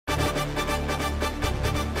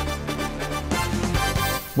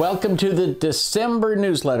Welcome to the December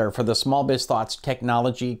newsletter for the Small Biz Thoughts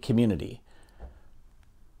technology community.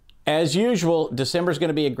 As usual, December is going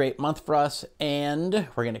to be a great month for us, and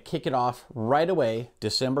we're going to kick it off right away,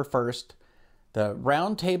 December 1st. The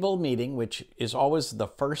roundtable meeting, which is always the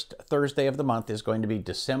first Thursday of the month, is going to be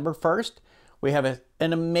December 1st. We have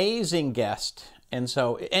an amazing guest, and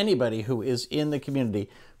so anybody who is in the community,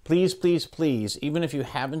 please, please, please, even if you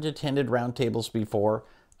haven't attended roundtables before,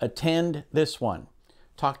 attend this one.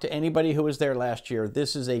 Talk to anybody who was there last year.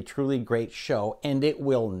 This is a truly great show, and it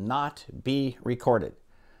will not be recorded.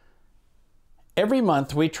 Every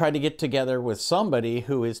month, we try to get together with somebody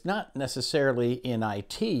who is not necessarily in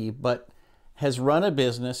IT, but has run a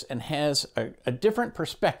business and has a different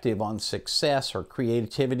perspective on success or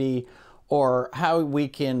creativity or how we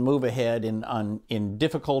can move ahead in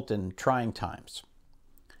difficult and trying times.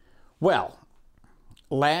 Well,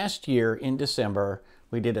 last year in December,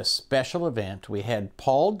 we did a special event. We had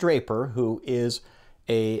Paul Draper, who is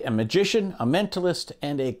a magician, a mentalist,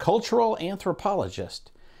 and a cultural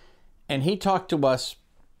anthropologist. And he talked to us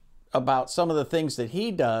about some of the things that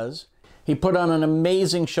he does. He put on an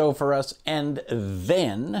amazing show for us, and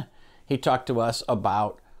then he talked to us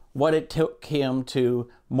about what it took him to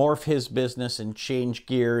morph his business and change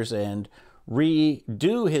gears and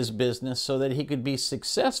redo his business so that he could be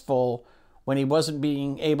successful when he wasn't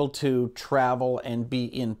being able to travel and be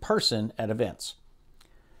in person at events.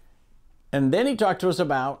 And then he talked to us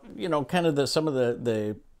about, kind of some of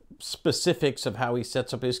the specifics of how he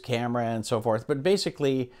sets up his camera and so forth. But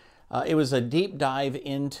basically, it was a deep dive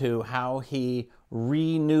into how he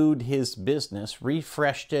renewed his business,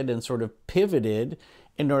 refreshed it, and sort of pivoted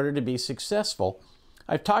in order to be successful.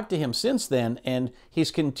 I've talked to him since then, and he's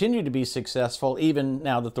continued to be successful even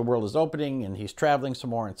now that the world is opening and he's traveling some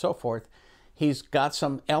more and so forth. He's got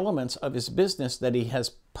some elements of his business that he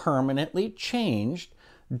has permanently changed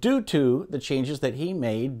due to the changes that he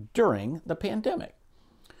made during the pandemic.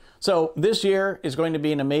 So this year is going to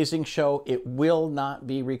be an amazing show. It will not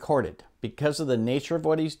be recorded because of the nature of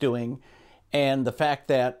what he's doing and the fact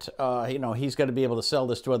that he's got to be able to sell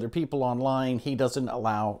this to other people online. He doesn't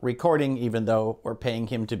allow recording, even though we're paying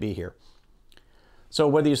him to be here. So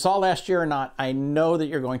whether you saw last year or not, I know that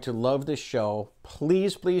you're going to love this show.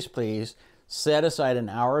 Please, please, please set aside an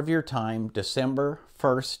hour of your time, December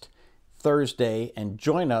 1st, Thursday, and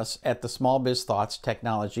join us at the Small Biz Thoughts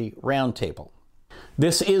Technology Roundtable.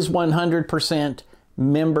 This is 100%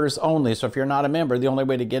 members only. So if you're not a member, the only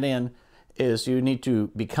way to get in is you need to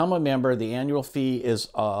become a member. The annual fee is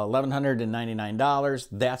 $1,199.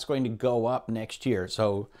 That's going to go up next year.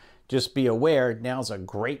 So just be aware, now's a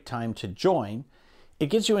great time to join. It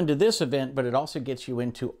gets you into this event, but it also gets you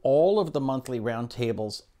into all of the monthly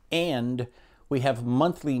roundtables, and we have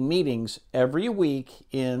monthly meetings every week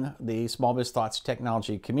in the Small Biz Thoughts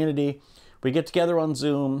technology community. We get together on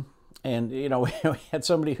Zoom, and we had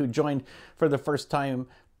somebody who joined for the first time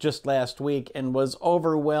just last week and was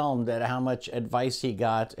overwhelmed at how much advice he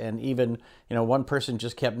got. And even, one person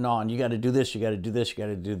just kept gnawing, you got to do this, you got to do this, you got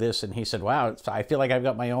to do this. And he said, wow, I feel like I've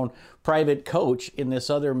got my own private coach in this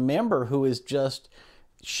other member who is just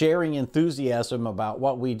sharing enthusiasm about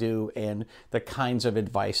what we do and the kinds of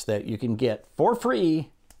advice that you can get for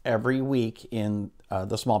free every week in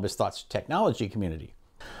the Small Biz Thoughts technology community.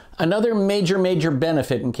 Another major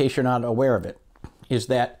benefit, in case you're not aware of it, is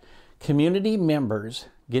that community members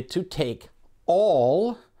get to take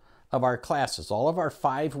all of our classes, all of our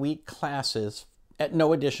 5-week classes at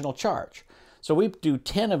no additional charge. So we do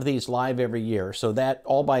 10 of these live every year, so that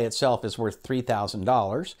all by itself is worth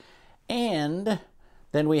 $3,000. And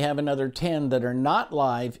then we have another 10 that are not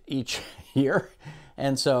live each year.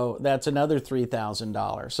 And so that's another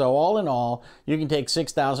 $3,000. So all in all, you can take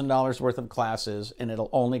 $6,000 worth of classes and it'll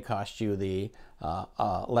only cost you the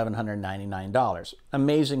 $1,199.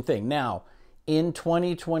 Amazing thing. Now, in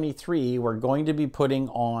 2023, we're going to be putting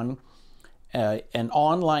on an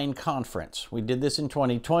online conference. We did this in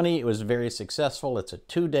 2020. It was very successful. It's a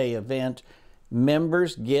 2-day event.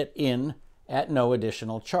 Members get in at no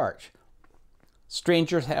additional charge.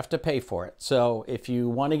 Strangers have to pay for it. So if you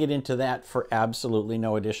want to get into that for absolutely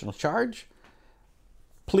no additional charge,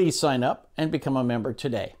 please sign up and become a member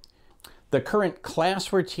today. The current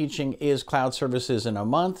class we're teaching is Cloud Services in a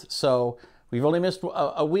Month. So we've only missed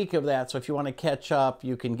a week of that. So if you want to catch up,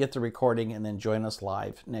 you can get the recording and then join us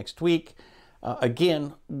live next week.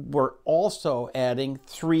 Again, we're also adding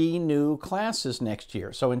 3 new classes next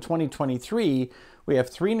year. So in 2023, we have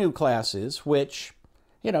 3 new classes, which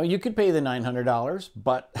you could pay the $900,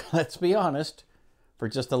 but let's be honest, for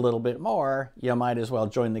just a little bit more, you might as well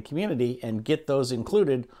join the community and get those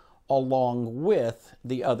included along with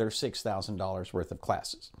the other $6,000 worth of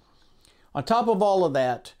classes. On top of all of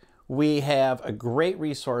that, we have a great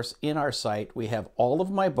resource in our site. We have all of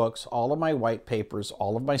my books, all of my white papers,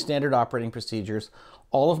 all of my standard operating procedures,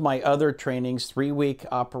 all of my other trainings, 3-week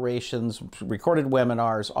operations, recorded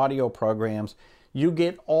webinars, audio programs. You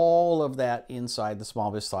get all of that inside the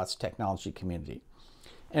Small Biz Thoughts technology community.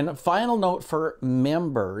 And a final note for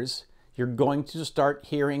members, you're going to start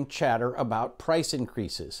hearing chatter about price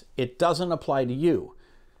increases. It doesn't apply to you.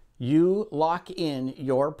 You lock in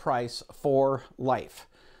your price for life.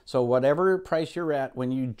 So whatever price you're at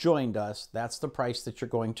when you joined us, that's the price that you're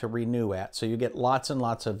going to renew at. So you get lots and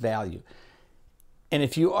lots of value. And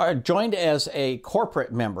if you are joined as a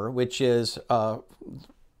corporate member, which is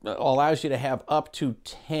allows you to have up to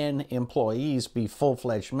 10 employees be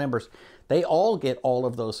full-fledged members, they all get all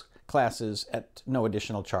of those classes at no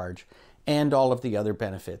additional charge and all of the other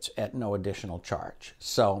benefits at no additional charge.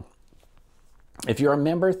 So if you're a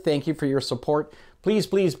member, thank you for your support. Please,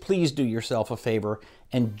 please, please do yourself a favor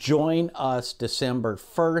and join us December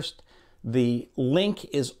 1st. The link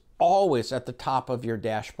is always at the top of your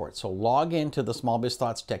dashboard. So log into the Small Biz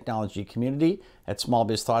Thoughts technology community at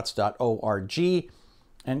smallbizthoughts.org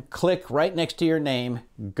and click right next to your name,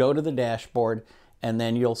 go to the dashboard, and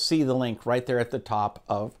then you'll see the link right there at the top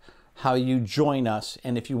of how you join us.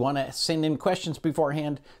 And if you want to send in questions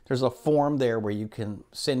beforehand, there's a form there where you can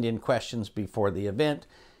send in questions before the event.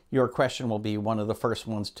 Your question will be one of the first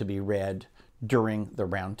ones to be read during the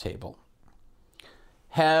roundtable.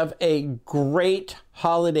 Have a great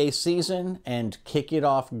holiday season and kick it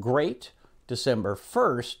off great December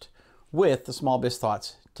 1st with the Small Biz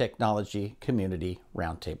Thoughts Technology Community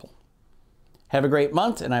Roundtable. Have a great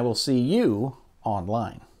month, and I will see you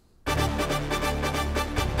online.